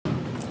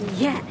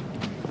Yeah.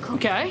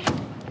 OK.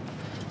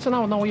 So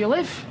now I know where you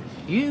live.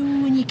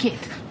 You and your kid.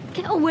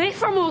 Get away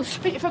from us.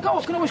 Hey, if I go,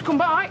 I can always come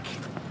back.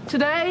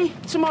 Today,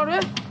 tomorrow.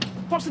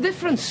 What's the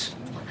difference?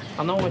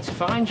 I know where to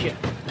find you.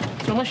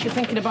 So unless you're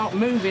thinking about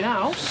moving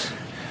house...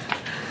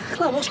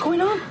 Claire, what's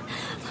going on?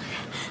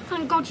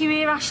 Thank God you're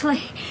here,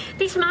 Ashley.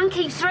 This man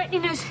keeps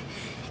threatening us.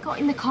 He got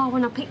in the car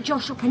when I picked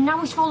Josh up and now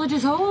he's followed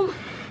us home.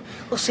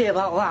 We'll see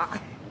about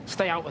that.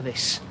 Stay out of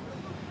this.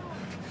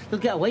 You'll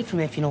get away from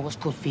me if you know what's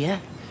good for you.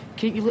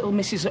 Keep your little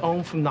missus at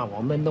home from now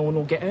on, then no one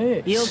will get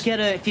hurt. You'll get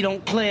hurt if you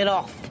don't clear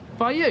off.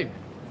 By you?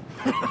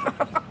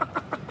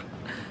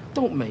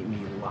 Don't make me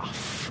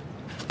laugh.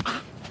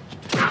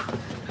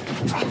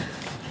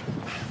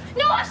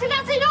 No, Ashley,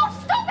 that's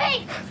enough! Stop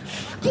it!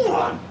 Go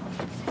on!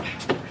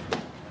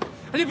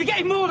 And you'll be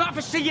getting more of that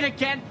for seeing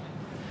again.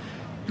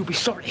 You'll be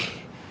sorry.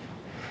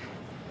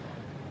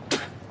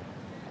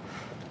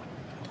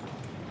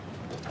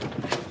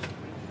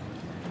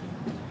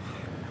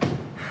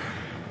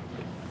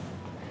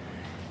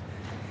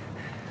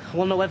 I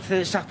want to know everything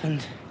that's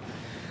happened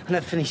and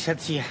everything he said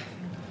to you.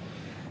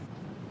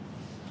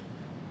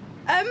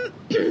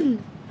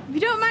 If you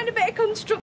don't mind a bit of construction.